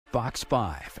Fox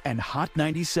 5 and Hot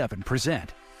 97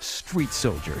 present Street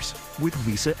Soldiers with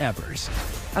Lisa Evers.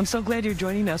 I'm so glad you're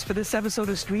joining us for this episode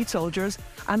of Street Soldiers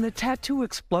on the tattoo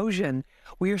explosion.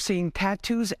 We are seeing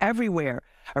tattoos everywhere.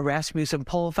 A Rasmussen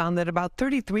poll found that about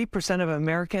 33% of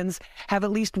Americans have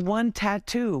at least one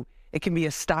tattoo. It can be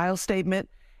a style statement,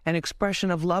 an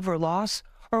expression of love or loss,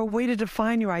 or a way to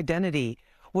define your identity.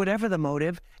 Whatever the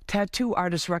motive, tattoo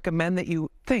artists recommend that you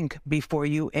think before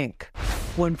you ink.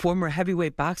 One former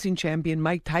heavyweight boxing champion,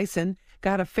 Mike Tyson,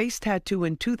 got a face tattoo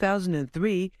in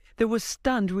 2003. There was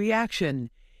stunned reaction.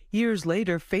 Years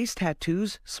later, face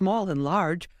tattoos, small and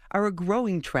large, are a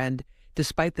growing trend,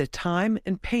 despite the time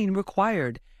and pain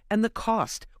required and the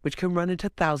cost, which can run into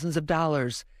thousands of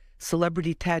dollars.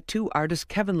 Celebrity tattoo artist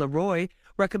Kevin Leroy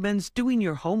recommends doing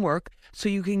your homework so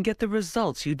you can get the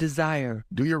results you desire.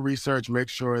 Do your research. Make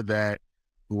sure that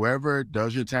whoever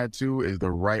does your tattoo is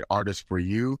the right artist for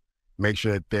you. Make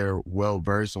sure that they're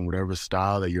well-versed on whatever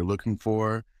style that you're looking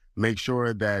for. Make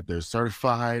sure that they're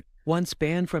certified. Once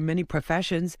banned from many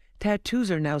professions,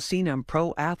 tattoos are now seen on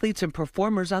pro athletes and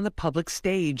performers on the public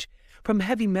stage. From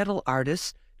heavy metal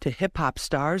artists to hip-hop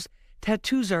stars,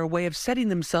 tattoos are a way of setting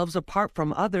themselves apart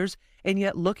from others and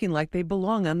yet looking like they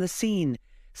belong on the scene.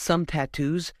 Some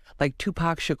tattoos, like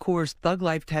Tupac Shakur's Thug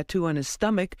Life tattoo on his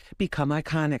stomach, become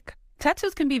iconic.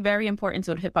 Tattoos can be very important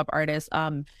to a hip hop artist.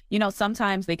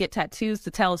 Sometimes they get tattoos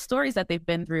to tell stories that they've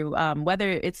been through,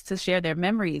 whether it's to share their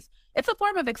memories. It's a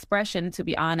form of expression, to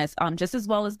be honest, just as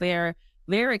well as their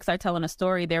lyrics are telling a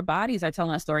story, their bodies are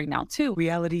telling a story now, too.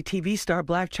 Reality TV star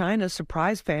Blac Chyna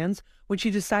surprised fans when she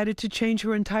decided to change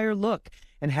her entire look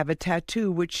and have a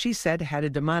tattoo which she said had a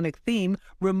demonic theme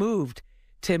removed.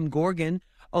 Tim Gorgon,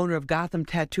 owner of Gotham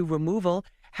Tattoo Removal,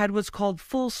 had what's called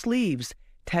full sleeves,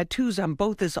 tattoos on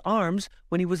both his arms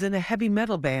when he was in a heavy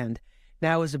metal band.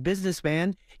 Now, as a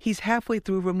businessman, he's halfway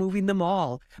through removing them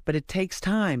all, but it takes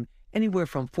time, anywhere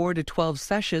from 4 to 12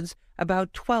 sessions,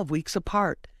 about 12 weeks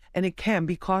apart, and it can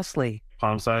be costly.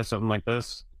 Palm size, something like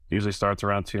this, usually starts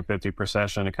around $250 per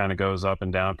session. It kind of goes up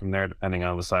and down from there depending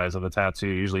on the size of the tattoo.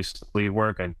 Usually sleeve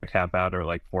work, I cap out at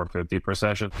like $450 per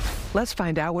session. Let's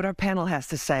find out what our panel has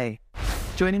to say.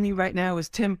 Joining me right now is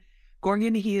Tim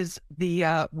Gorgon. He is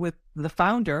with the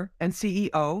founder and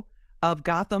CEO of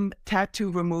Gotham Tattoo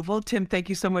Removal. Tim, thank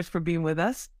you so much for being with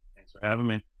us. Thanks for having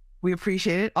me. We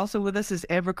appreciate it. Also with us is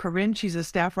Amber Corinne. She's a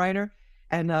staff writer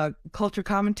and a culture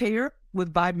commentator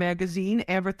with Vibe Magazine.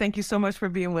 Amber, thank you so much for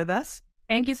being with us.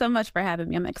 Thank you so much for having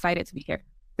me. I'm excited to be here.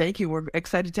 Thank you. We're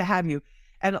excited to have you.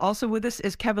 And also with us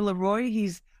is Kevin Leroy.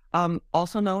 He's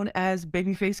also known as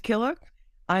Babyface Killer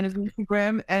on his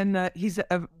Instagram, and he's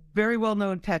a very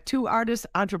well-known tattoo artist,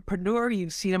 entrepreneur.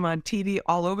 You've seen him on TV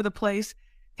all over the place.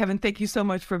 Kevin, thank you so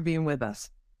much for being with us.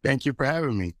 Thank you for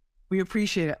having me. We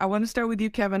appreciate it. I want to start with you,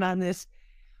 Kevin, on this.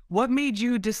 What made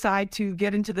you decide to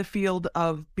get into the field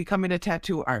of becoming a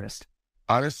tattoo artist?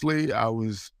 Honestly, I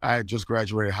had just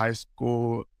graduated high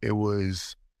school. It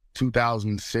was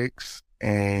 2006,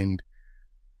 and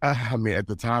at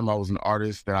the time I was an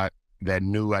artist that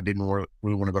knew I didn't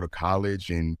really want to go to college,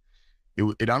 and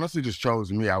it honestly just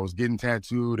chose me. I was getting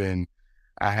tattooed, and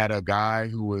I had a guy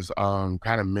who was kind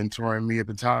of mentoring me at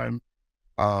the time,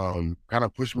 kind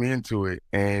of pushed me into it,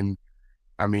 and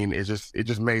it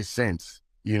just made sense.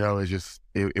 It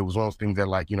was one of those things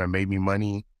that made me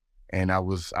money, and I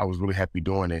was really happy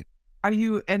doing it.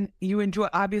 You enjoy,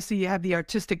 obviously you have the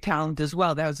artistic talent as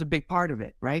well. That was a big part of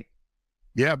it, right?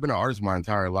 Yeah, I've been an artist my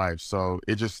entire life, so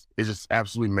it just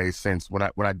absolutely made sense. When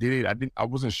I did it, I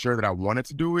wasn't sure that I wanted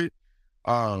to do it,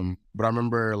 but I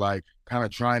remember kind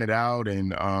of trying it out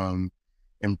and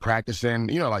practicing.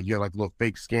 You had little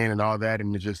fake skin and all that,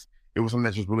 and it was something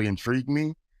that just really intrigued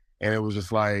me, and it was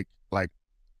just I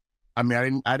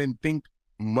didn't think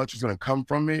much was gonna come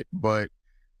from it, but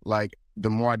the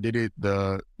more I did it,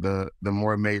 the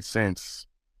more it made sense.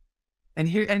 And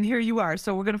here you are.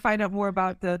 So we're gonna find out more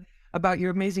about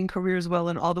your amazing career as well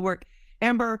and all the work.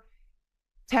 Amber,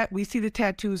 we see the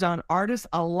tattoos on artists,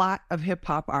 a lot of hip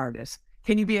hop artists.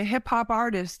 Can you be a hip hop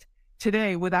artist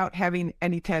today without having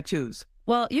any tattoos?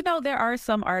 Well, there are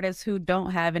some artists who don't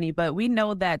have any, but we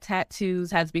know that tattoos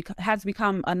has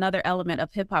become another element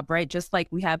of hip hop, right? Just like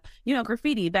we have,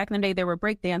 graffiti. Back in the day, there were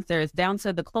break dancers, down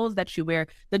to the clothes that you wear,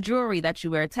 the jewelry that you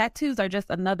wear. Tattoos are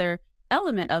just another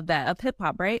element of that, of hip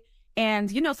hop, right?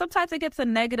 And, sometimes it gets a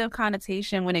negative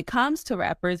connotation when it comes to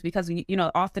rappers because,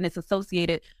 often it's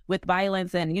associated with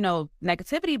violence and,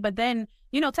 negativity. But then,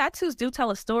 tattoos do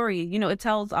tell a story. It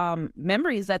tells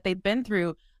memories that they've been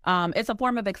through. It's a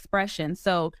form of expression.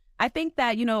 So I think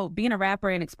that, being a rapper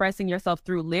and expressing yourself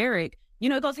through lyric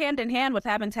it goes hand in hand with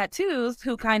having tattoos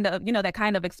who kind of, that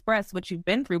kind of express what you've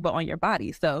been through, but on your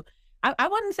body. So I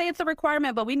wouldn't say it's a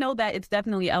requirement, but we know that it's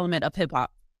definitely an element of hip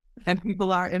hop. And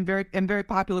people are, and very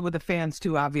popular with the fans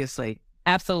too, obviously.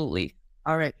 Absolutely.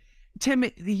 All right. Tim,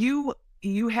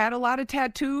 you had a lot of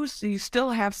tattoos. You still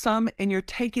have some, and you're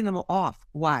taking them off.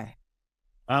 Why?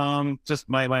 Just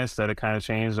my aesthetic kind of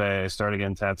changed. I started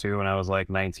getting tattooed when I was like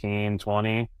 19,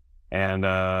 20. And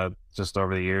just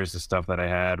over the years, the stuff that I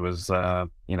had was, I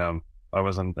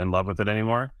wasn't in love with it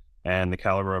anymore. And the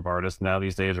caliber of artists now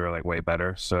these days are like way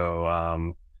better.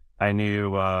 So I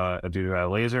knew a dude who had a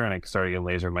laser, and I started getting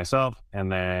laser myself.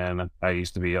 And then I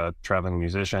used to be a traveling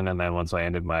musician. And then once I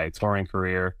ended my touring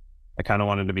career, I kind of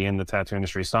wanted to be in the tattoo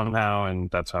industry somehow,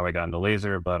 and that's how I got into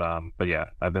laser. But yeah,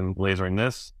 I've been lasering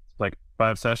this like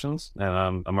 5 sessions,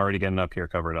 and I'm already getting up here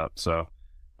covered up. So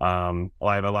I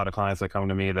have a lot of clients that come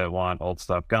to me that want old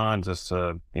stuff gone, just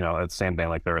to, it's the same thing,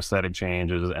 like their aesthetic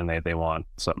changes and they want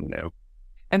something new.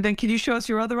 And then can you show us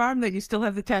your other arm that you still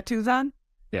have the tattoos on?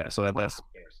 Yeah, so that's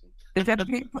Is that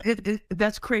painful?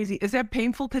 That's crazy. Is that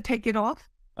painful to take it off?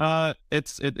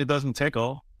 It doesn't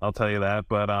tickle, I'll tell you that,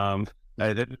 but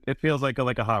it feels like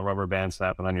a hot rubber band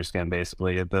snapping on your skin.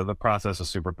 Basically, the process is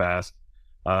super fast.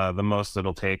 The most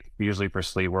it'll take usually for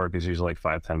sleeve work is usually like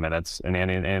 5-10 minutes, and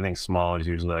anything small is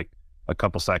usually like a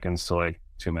couple seconds to like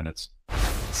 2 minutes.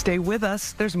 Stay with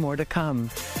us. There's more to come.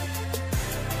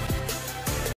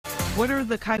 What are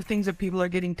the kind of things that people are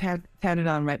getting tatted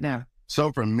on right now?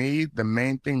 So for me, the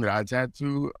main thing that I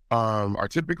tattoo are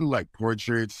typically like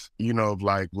portraits, of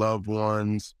like loved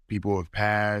ones, people who have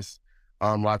passed.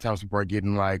 A lot of times people are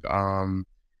getting like,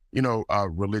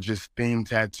 religious themed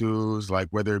tattoos, like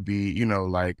whether it be,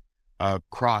 like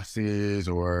crosses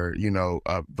or,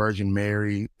 Virgin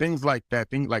Mary, things like that,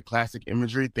 things like classic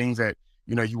imagery, things that,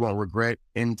 you won't regret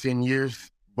in 10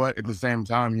 years. But at the same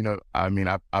time,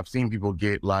 I've seen people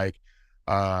get like,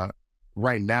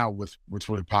 right now, what's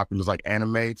really popular is like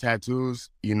anime tattoos.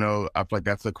 I feel like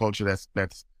that's a culture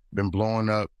that's been blowing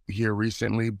up here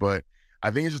recently. But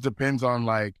I think it just depends on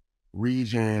like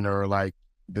region or like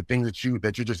the things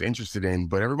that you're just interested in.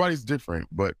 But everybody's different.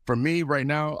 But for me right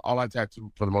now, all I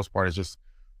tattoo for the most part is just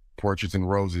portraits and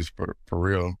roses for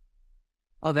real.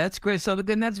 Oh, that's great. So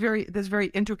then that's very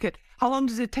intricate. How long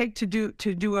does it take to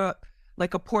do a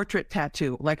portrait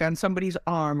tattoo, like on somebody's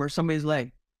arm or somebody's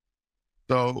leg?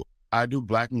 So I do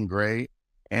black and gray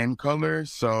and color.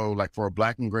 So like for a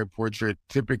black and gray portrait,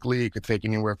 typically it could take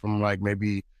anywhere from like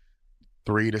maybe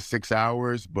 3 to 6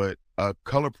 hours, but a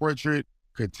color portrait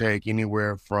could take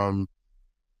anywhere from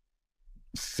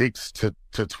 6 to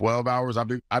 12 hours. I've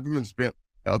even spent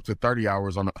up to 30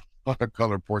 hours on a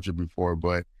color portrait before,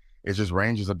 but it just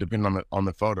ranges depending on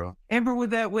the photo. Amber,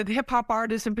 with hip hop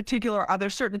artists in particular, are there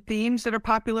certain themes that are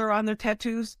popular on their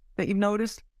tattoos that you've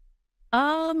noticed?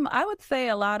 I would say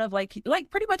a lot of like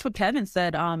pretty much what Kevin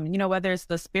said, whether it's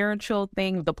the spiritual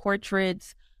thing, the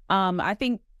portraits. I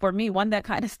think for me, one that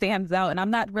kind of stands out, and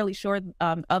I'm not really sure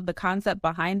of the concept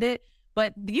behind it,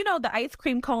 but the ice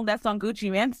cream cone that's on Gucci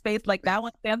Mane's face, like that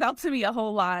one stands out to me a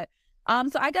whole lot.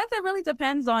 So I guess it really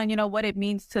depends on, what it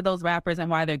means to those rappers and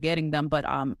why they're getting them. But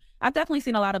I've definitely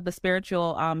seen a lot of the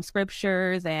spiritual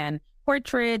scriptures and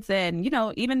portraits and,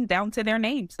 even down to their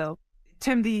name. So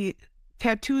Tim, the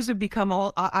tattoos have become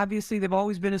obviously they've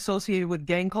always been associated with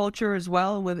gang culture as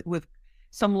well, with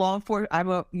some law enforcement.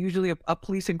 I'm usually a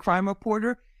police and crime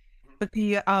reporter, but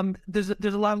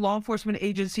there's a lot of law enforcement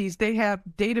agencies. They have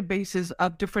databases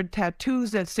of different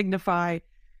tattoos that signify,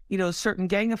 certain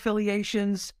gang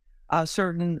affiliations,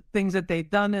 certain things that they've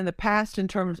done in the past in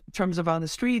terms of on the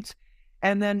streets,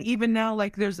 and then even now,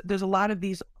 like there's a lot of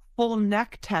these full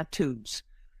neck tattoos.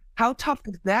 How tough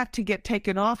is that to get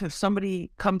taken off if somebody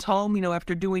comes home,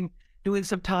 after doing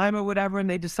some time or whatever, and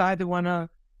they decide they want to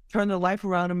turn their life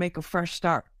around and make a fresh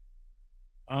start?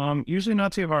 Usually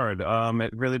not too hard.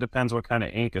 It really depends what kind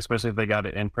of ink, especially if they got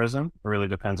it in prison. It really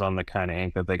depends on the kind of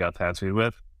ink that they got tattooed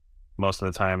with. Most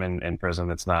of the time in prison,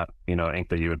 it's not, ink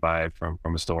that you would buy from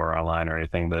a store or online or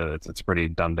anything. It's pretty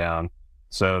dumbed down.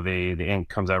 So the ink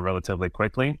comes out relatively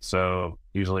quickly. So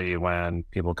usually when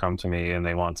people come to me and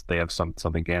they have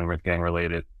something gang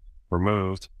related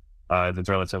removed, it's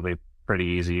relatively pretty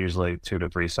easy. Usually 2 to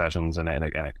 3 sessions, and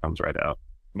it comes right out.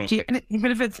 Even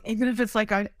if it's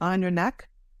like on your neck.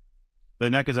 The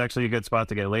neck is actually a good spot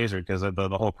to get lasered because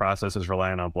the whole process is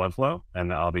relying on blood flow,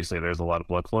 and obviously there's a lot of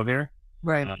blood flow here.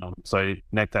 Right. So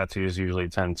neck tattoos usually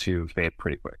tend to fade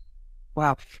pretty quick.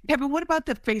 Wow. Yeah, but what about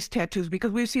the face tattoos?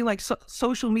 Because we've seen like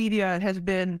social media has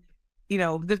been,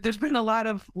 there's been a lot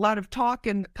of talk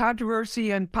and controversy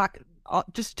and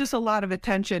just a lot of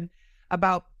attention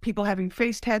about people having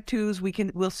face tattoos.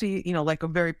 We'll see, like a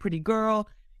very pretty girl,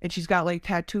 and she's got like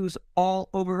tattoos all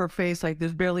over her face. Like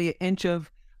there's barely an inch of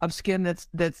skin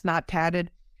that's not tatted.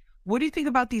 What do you think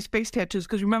about these face tattoos?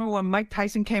 Because remember when Mike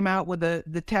Tyson came out with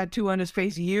the tattoo on his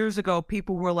face years ago,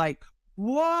 people were like,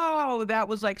 whoa, that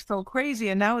was like so crazy.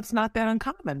 And now it's not that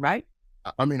uncommon, right?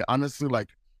 I mean, honestly, like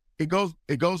it goes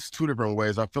two different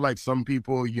ways. I feel like some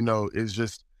people, is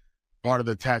just part of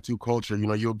the tattoo culture.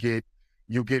 You'll get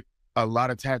a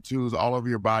lot of tattoos all over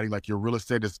your body, like your real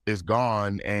estate is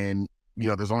gone, and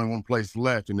there's only one place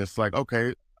left, and it's like,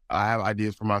 okay, I have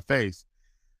ideas for my face.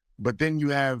 But then you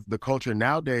have the culture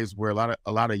nowadays where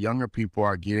a lot of younger people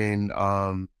are getting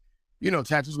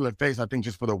tattoos on their face, I think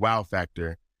just for the wow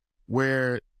factor,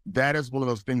 where that is one of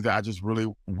those things that I just really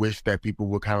wish that people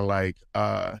would kind of like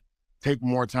take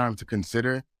more time to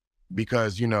consider,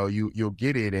 because you'll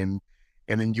get it, and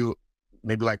then you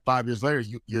maybe like 5 years later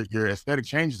your aesthetic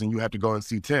changes and you have to go and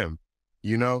see Tim,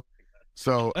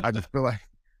 so I just feel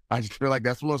like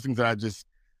that's one of those things that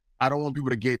I don't want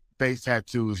people to get face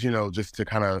tattoos, just to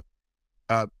kind of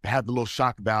have the little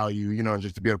shock value, and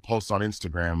just to be able to post on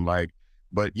Instagram.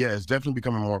 But yeah, it's definitely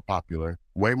becoming more popular,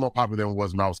 way more popular than it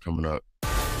was when I was coming up.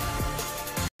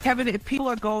 Kevin, if people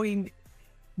are going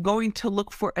to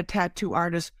look for a tattoo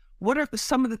artist, what are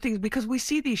some of the things, because we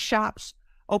see these shops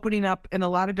opening up in a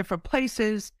lot of different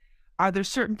places. Are there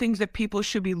certain things that people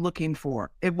should be looking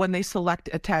for when they select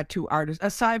a tattoo artist,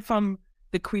 aside from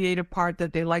the creative part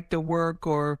that they like their work,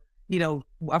 or,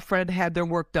 a friend had their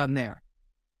work done there?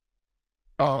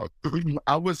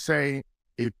 I would say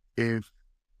if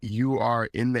you are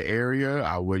in the area,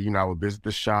 I would visit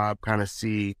the shop, kind of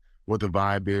see what the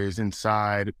vibe is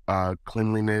inside.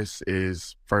 Cleanliness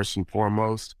is first and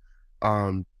foremost.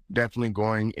 Definitely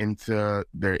going into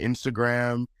their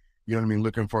Instagram,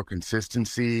 looking for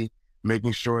consistency,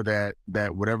 making sure that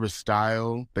whatever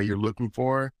style that you're looking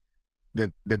for,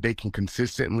 that they can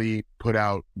consistently put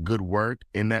out good work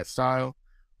in that style.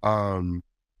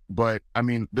 But I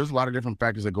mean, there's a lot of different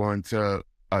factors that go into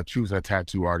choosing a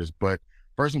tattoo artist, but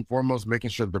first and foremost, making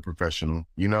sure that they're professional,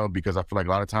 because I feel like a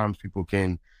lot of times people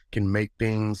can make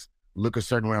things look a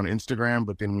certain way on Instagram,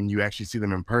 but then when you actually see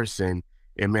them in person,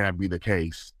 it may not be the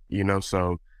case,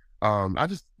 so I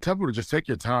just tell people to just take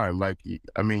your time. Like,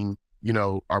 I mean,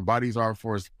 our bodies are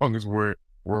for as long as we're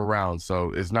around,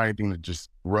 so it's not anything to just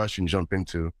rush and jump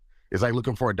into. It's like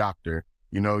looking for a doctor.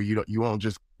 You won't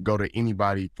just go to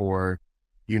anybody for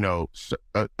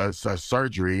a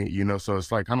surgery, so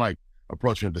it's like kind of like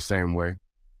approaching it the same way.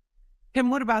 Tim,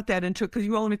 what about that? Because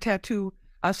you own a tattoo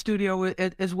studio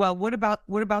as well. What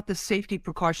about the safety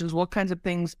precautions? What kinds of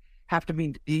things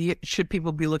should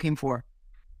people be looking for?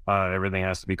 Everything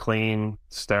has to be clean,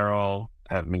 sterile.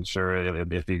 Make sure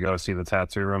if you go see the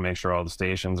tattoo room, make sure all the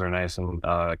stations are nice and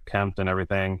kempt and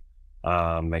everything.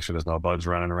 Make sure there's no bugs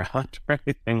running around or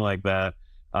anything like that.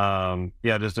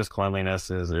 Just cleanliness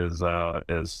is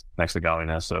next to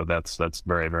godliness. So that's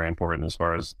very, very important as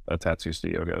far as a tattoo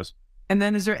studio goes. And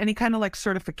then is there any kind of like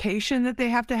certification that they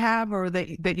have to have, or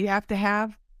that you have to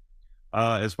have?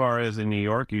 As far as in New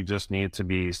York, you just need to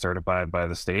be certified by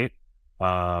the state.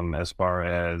 As far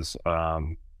as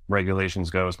regulations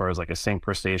go, as far as like a sink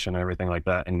per station and everything like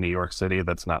that in New York City,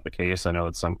 that's not the case. I know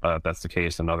that's the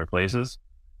case in other places.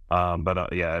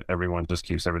 But everyone just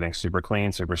keeps everything super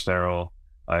clean, super sterile.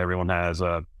 Everyone has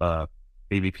a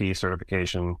BVP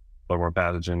certification, bloodborne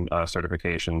pathogen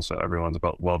certification, so everyone's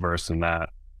well versed in that.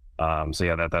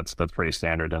 That's pretty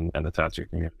standard in the tattoo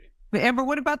community. But Amber,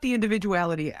 what about the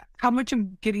individuality? How much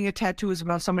of getting a tattoo is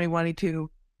about somebody wanting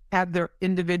to have their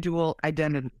individual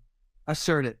identity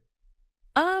asserted?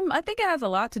 I think it has a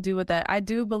lot to do with that. I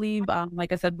do believe,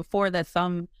 like I said before, that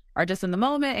some are just in the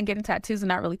moment and getting tattoos and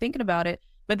not really thinking about it.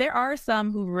 But there are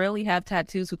some who really have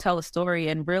tattoos who tell a story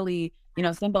and really,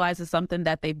 symbolizes something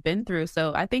that they've been through.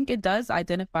 So I think it does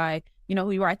identify,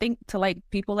 who you are. I think to like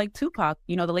people like Tupac,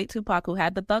 the late Tupac, who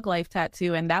had the Thug Life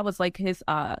tattoo. And that was like his,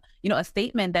 a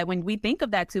statement that when we think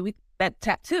of that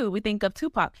tattoo, we think of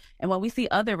Tupac. And when we see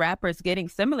other rappers getting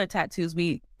similar tattoos,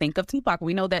 we think of Tupac.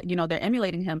 We know that, they're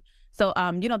emulating him. So,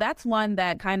 that's one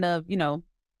that kind of,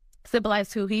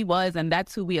 symbolized who he was, and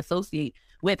that's who we associate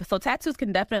with. So tattoos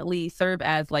can definitely serve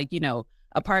as like,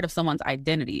 a part of someone's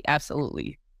identity.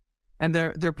 Absolutely. And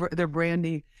their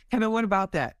branding. Kevin, what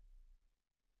about that?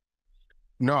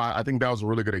 No, I think that was a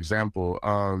really good example.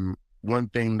 One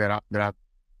thing that I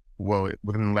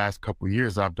within the last couple of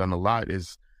years I've done a lot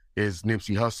is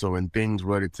Nipsey Hussle and things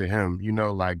related to him,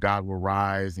 like God Will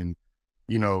Rise and,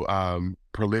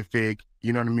 Prolific,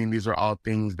 you know what I mean? These are all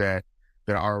things that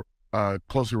are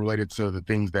closely related to the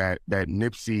things that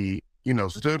Nipsey,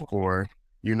 stood for.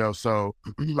 So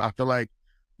I feel like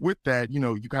with that,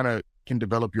 you kind of can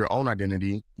develop your own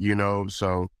identity,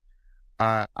 so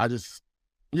I just,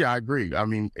 yeah, I agree. I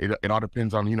mean, it all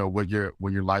depends on, what your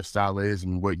lifestyle is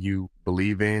and what you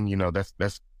believe in.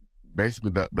 That's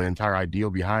basically the entire ideal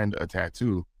behind a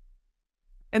tattoo.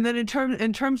 And then in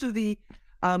terms of the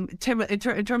Tim, in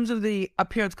terms of the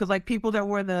appearance, because like people that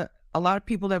were a lot of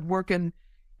people that work in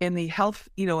the health,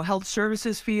 health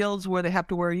services fields where they have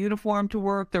to wear a uniform to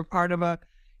work, they're part of a,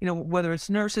 whether it's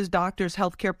nurses, doctors,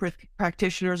 healthcare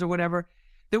practitioners or whatever.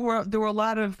 There were a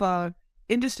lot of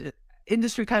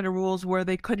industry kind of rules where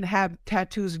they couldn't have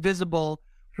tattoos visible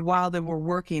while they were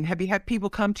working. Have you had people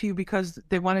come to you because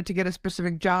they wanted to get a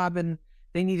specific job and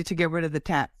they needed to get rid of the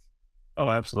tats? Oh,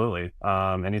 absolutely.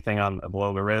 Anything on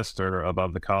below the wrist or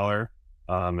above the collar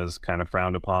is kind of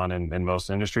frowned upon in most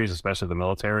industries, especially the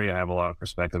military. I have a lot of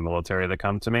prospective military that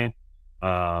come to me,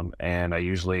 and I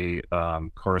usually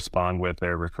correspond with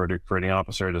their recruiting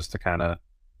officer just to kind of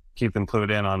keep them clued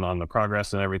in on the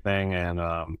progress and everything. And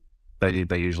that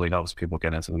usually helps people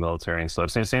get into the military and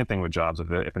stuff. Same thing with jobs.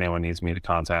 If anyone needs me to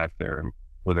contact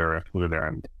who they're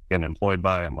getting employed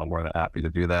by, I'm more than happy to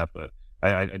do that. But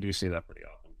I do see that pretty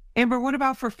often. Amber, what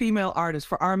about for female artists,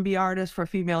 for R&B artists, for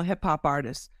female hip hop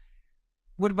artists?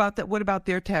 What about that? What about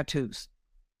their tattoos?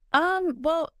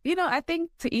 Well, I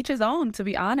think to each his own, to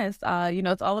be honest.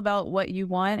 It's all about what you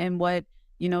want and what,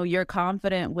 you're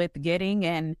confident with getting.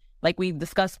 And like we've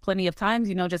discussed plenty of times,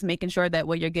 just making sure that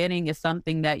what you're getting is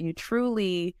something that you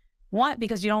truly want,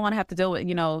 because you don't want to have to deal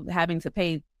with, having to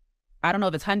pay, I don't know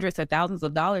if it's hundreds or thousands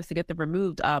of dollars to get them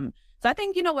removed. So I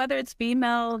think, whether it's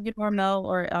female, or male,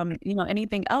 or,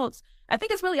 anything else, I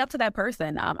think it's really up to that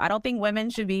person. I don't think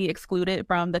women should be excluded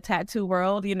from the tattoo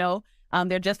world.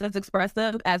 They're just as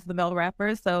expressive as the male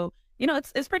rappers. So,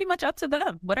 it's pretty much up to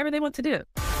them, whatever they want to do.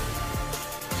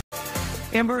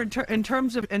 Amber, in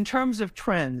terms of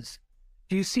trends,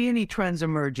 do you see any trends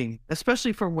emerging,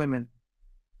 especially for women?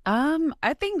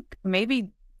 I think maybe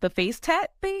the face tat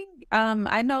thing.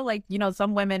 I know,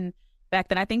 some women back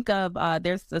then, I think of,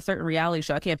 there's a certain reality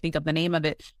show, I can't think of the name of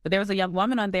it, but there was a young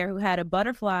woman on there who had a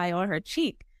butterfly on her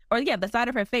cheek, or the side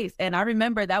of her face. And I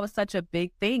remember that was such a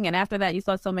big thing. And after that, you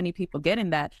saw so many people getting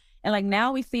that. And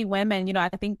now we see women, I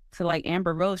think to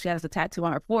Amber Rose, she has a tattoo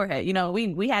on her forehead.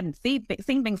 We hadn't seen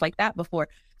things like that before.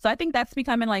 So I think that's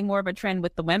becoming more of a trend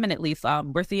with the women, at least.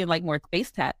 We're seeing more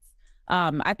face tats.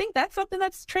 I think that's something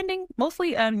that's trending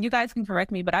mostly. You guys can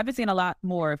correct me, but I've been seeing a lot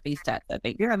more face tats, I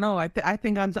think. Yeah, no, I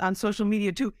think on social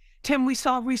media too. Tim, we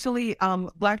saw recently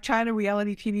Black China,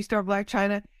 reality TV star Black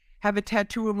China, have a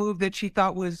tattoo removed that she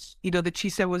thought was, that she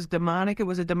said was demonic. It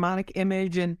was a demonic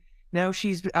image, and now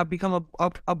she's become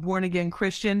a born again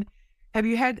Christian. Have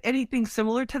you had anything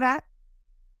similar to that?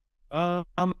 A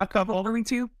couple.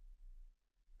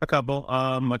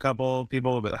 A couple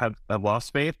people that have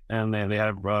lost faith, and they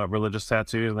have religious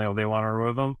tattoos, and they want to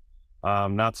remove them.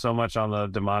 Not so much on the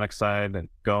demonic side,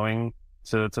 going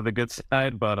to the good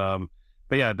side, but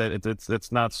yeah,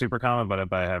 it's not super common,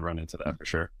 but I have run into that for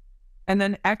sure. And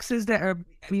then exes that are,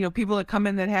 people that come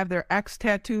in that have their ex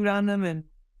tattooed on them, and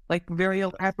very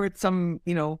elaborate,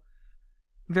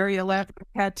 very elaborate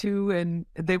tattoo, and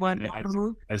they want to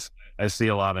remove. I see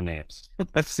a lot of names.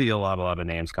 I see a lot of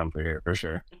names come through here for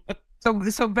sure.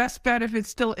 So best bet, if it's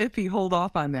still iffy, hold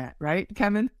off on that, right,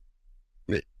 Kevin?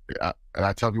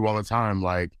 I tell people all the time,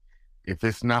 if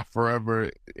it's not forever,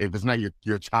 if it's not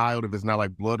your child, if it's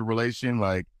not blood relation,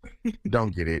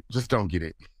 don't get it. Just don't get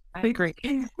it. I agree.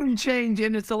 Things can change,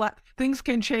 and things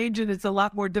can change, and it's a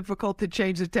lot more difficult to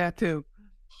change the tattoo.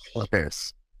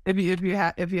 Yes. If you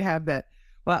have that.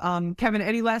 Well, Kevin,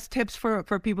 any last tips for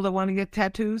people that want to get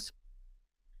tattoos?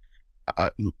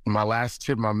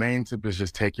 My main tip is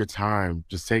just take your time.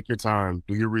 Just take your time.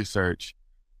 Do your research.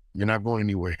 You're not going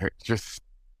anywhere. Just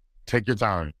take your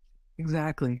time.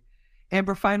 Exactly.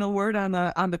 Amber, final word on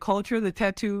the culture, the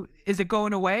tattoo. Is it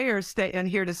going away or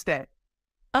here to stay?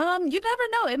 You never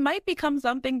know. It might become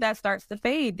something that starts to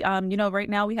fade. Right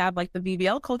now we have the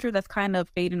BBL culture that's kind of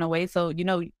fading away. So,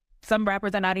 some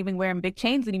rappers are not even wearing big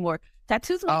chains anymore.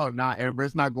 Tattoos. Oh, nah, Amber,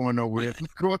 it's not going nowhere. It's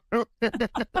not going nowhere.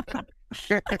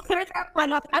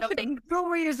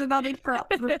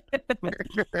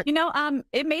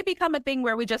 It may become a thing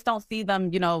where we just don't see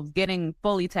them, getting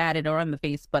fully tatted or on the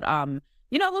face. But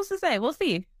who's to say? We'll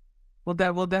see. Well,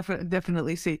 we'll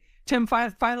definitely see. Tim,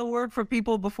 final word for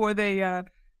people before they,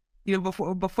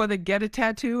 before they get a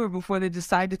tattoo or before they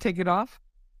decide to take it off.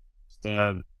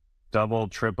 Double,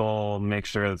 triple, make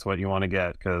sure that's what you want to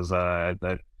get, because I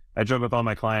joke with all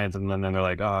my clients, and then they're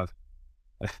like, oh,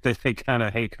 they kind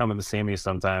of hate coming to see me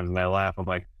sometimes, and I laugh. I'm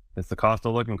like, it's the cost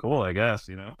of looking cool, I guess,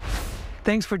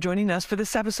 Thanks for joining us for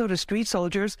this episode of Street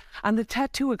Soldiers on the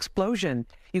tattoo explosion.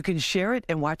 You can share it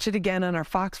and watch it again on our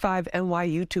Fox 5 NY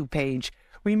YouTube page.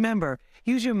 Remember,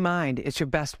 use your mind. It's your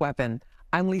best weapon.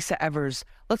 I'm Lisa Evers.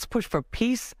 Let's push for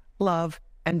peace, love,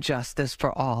 and justice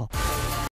for all.